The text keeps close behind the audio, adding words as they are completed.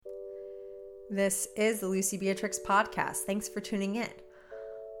This is the Lucy Beatrix podcast. Thanks for tuning in.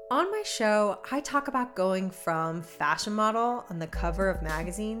 On my show, I talk about going from fashion model on the cover of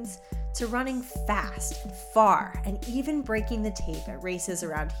magazines to running fast, far, and even breaking the tape at races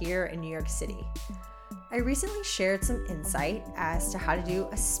around here in New York City. I recently shared some insight as to how to do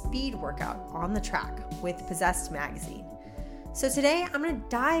a speed workout on the track with Possessed magazine. So today I'm going to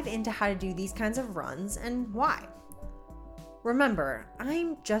dive into how to do these kinds of runs and why. Remember,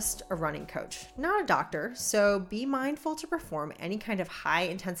 I'm just a running coach, not a doctor, so be mindful to perform any kind of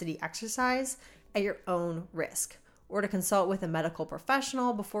high-intensity exercise at your own risk, or to consult with a medical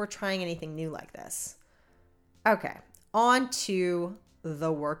professional before trying anything new like this. Okay, on to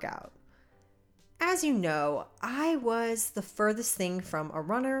the workout. As you know, I was the furthest thing from a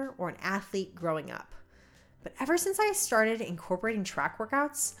runner or an athlete growing up. But ever since I started incorporating track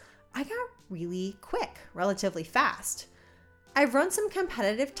workouts, I got really quick, relatively fast. I've run some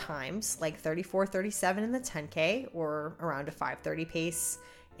competitive times like 34:37 in the 10K or around a 5:30 pace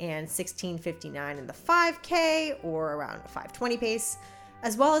and 16:59 in the 5K or around a 5:20 pace,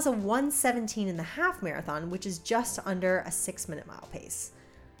 as well as a 1:17 in the half marathon, which is just under a 6-minute mile pace.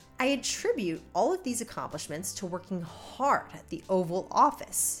 I attribute all of these accomplishments to working hard at the Oval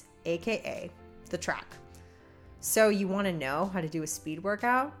Office, aka the track. So you want to know how to do a speed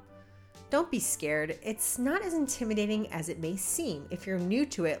workout? Don't be scared. It's not as intimidating as it may seem if you're new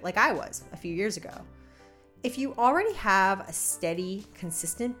to it like I was a few years ago. If you already have a steady,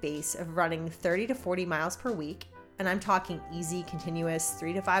 consistent base of running 30 to 40 miles per week, and I'm talking easy, continuous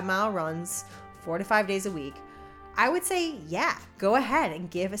 3 to 5 mile runs 4 to 5 days a week, I would say, yeah, go ahead and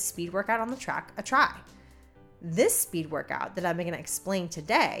give a speed workout on the track a try. This speed workout that I'm going to explain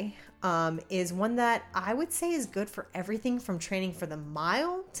today is one that I would say is good for everything from training for the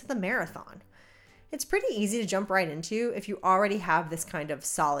mile to the marathon. It's pretty easy to jump right into if you already have this kind of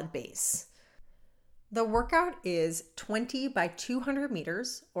solid base. The workout is 20 by 200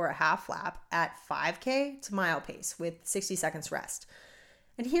 meters or a half lap at 5K to mile pace with 60 seconds rest.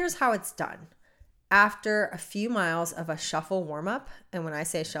 And here's how it's done. After a few miles of a shuffle warm-up, and when I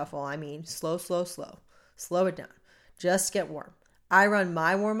say shuffle, I mean slow. Slow it down. Just get warm. I run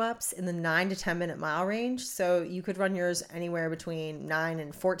my warm-ups in the 9 to 10 minute mile range, so you could run yours anywhere between 9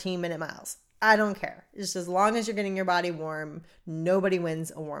 and 14 minute miles. I don't care. Just as long as you're getting your body warm, nobody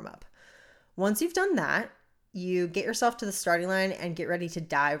wins a warm-up. Once you've done that, you get yourself to the starting line and get ready to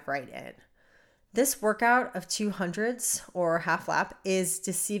dive right in. This workout of 200s or half lap is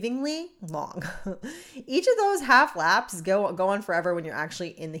deceivingly long. Each of those half laps go on forever when you're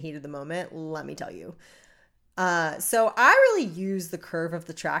actually in the heat of the moment, let me tell you. So I really use the curve of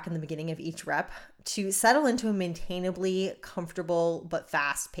the track in the beginning of each rep to settle into a maintainably comfortable but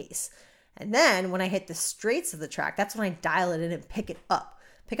fast pace. And then when I hit the straights of the track, that's when I dial it in and pick it up.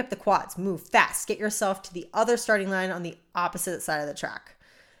 Pick up the quads, move fast, get yourself to the other starting line on the opposite side of the track.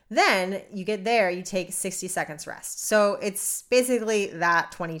 Then you get there, you take 60 seconds rest. So it's basically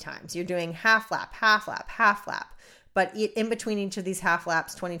that 20 times. You're doing half lap. But in between each of these half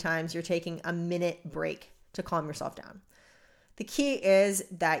laps 20 times, you're taking a minute break to calm yourself down. The key is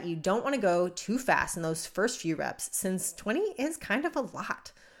that you don't want to go too fast in those first few reps since 20 is kind of a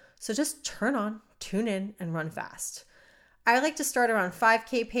lot. So just turn on, tune in, and run fast. I like to start around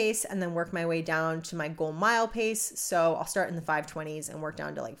 5K pace and then work my way down to my goal mile pace. So I'll start in the 5:20s and work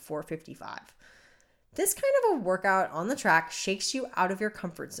down to like 4:55. This kind of a workout on the track shakes you out of your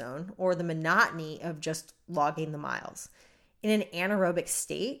comfort zone or the monotony of just logging the miles. In an anaerobic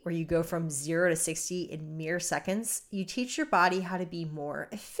state where you go from 0 to 60 in mere seconds, you teach your body how to be more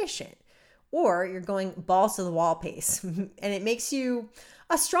efficient. Or you're going balls to the wall pace, and it makes you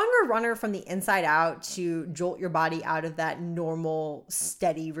a stronger runner from the inside out to jolt your body out of that normal,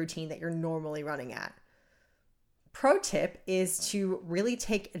 steady routine that you're normally running at. Pro tip is to really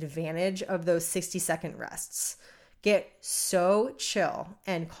take advantage of those 60-second rests. Get so chill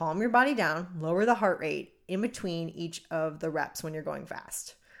and calm your body down, lower the heart rate in between each of the reps when you're going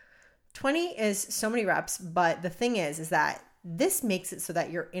fast. 20 is so many reps, but the thing is that this makes it so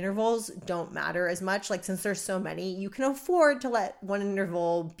that your intervals don't matter as much. Like since there's so many, you can afford to let one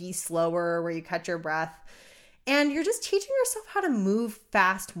interval be slower where you catch your breath. And you're just teaching yourself how to move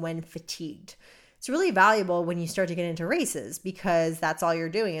fast when fatigued. It's really valuable when you start to get into races because that's all you're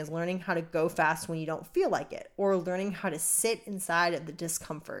doing is learning how to go fast when you don't feel like it or learning how to sit inside of the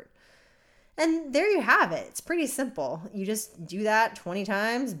discomfort. And there you have it. It's pretty simple. You just do that 20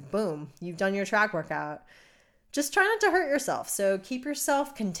 times, boom, you've done your track workout. Just try not to hurt yourself. So keep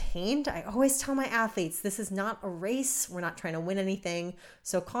yourself contained. I always tell my athletes, this is not a race. We're not trying to win anything.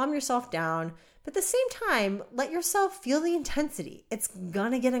 So calm yourself down. But at the same time, let yourself feel the intensity. It's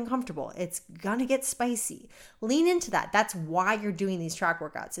gonna get uncomfortable. It's gonna get spicy. Lean into that. That's why you're doing these track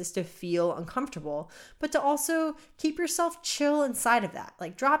workouts, is to feel uncomfortable, but to also keep yourself chill inside of that.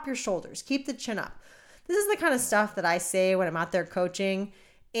 Like drop your shoulders, keep the chin up. This is the kind of stuff that I say when I'm out there coaching.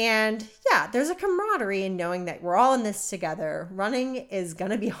 And yeah, there's a camaraderie in knowing that we're all in this together. Running is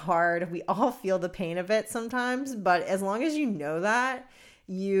gonna be hard. We all feel the pain of it sometimes, but as long as you know that,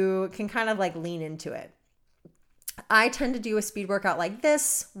 you can kind of like lean into it. I tend to do a speed workout like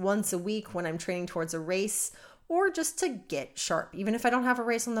this once a week when I'm training towards a race or just to get sharp. Even if I don't have a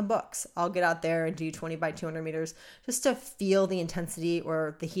race on the books, I'll get out there and do 20 by 200 meters just to feel the intensity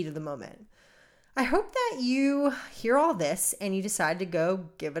or the heat of the moment. I hope that you hear all this and you decide to go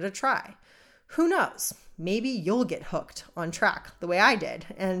give it a try. Who knows? Maybe you'll get hooked on track the way I did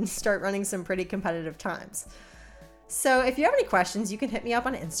and start running some pretty competitive times. So if you have any questions, you can hit me up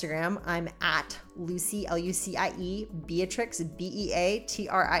on Instagram. I'm at Lucie, Lucie, Beatrix,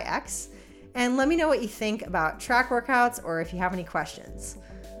 Beatrix. And let me know what you think about track workouts or if you have any questions.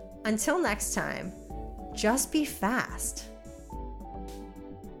 Until next time, just be fast.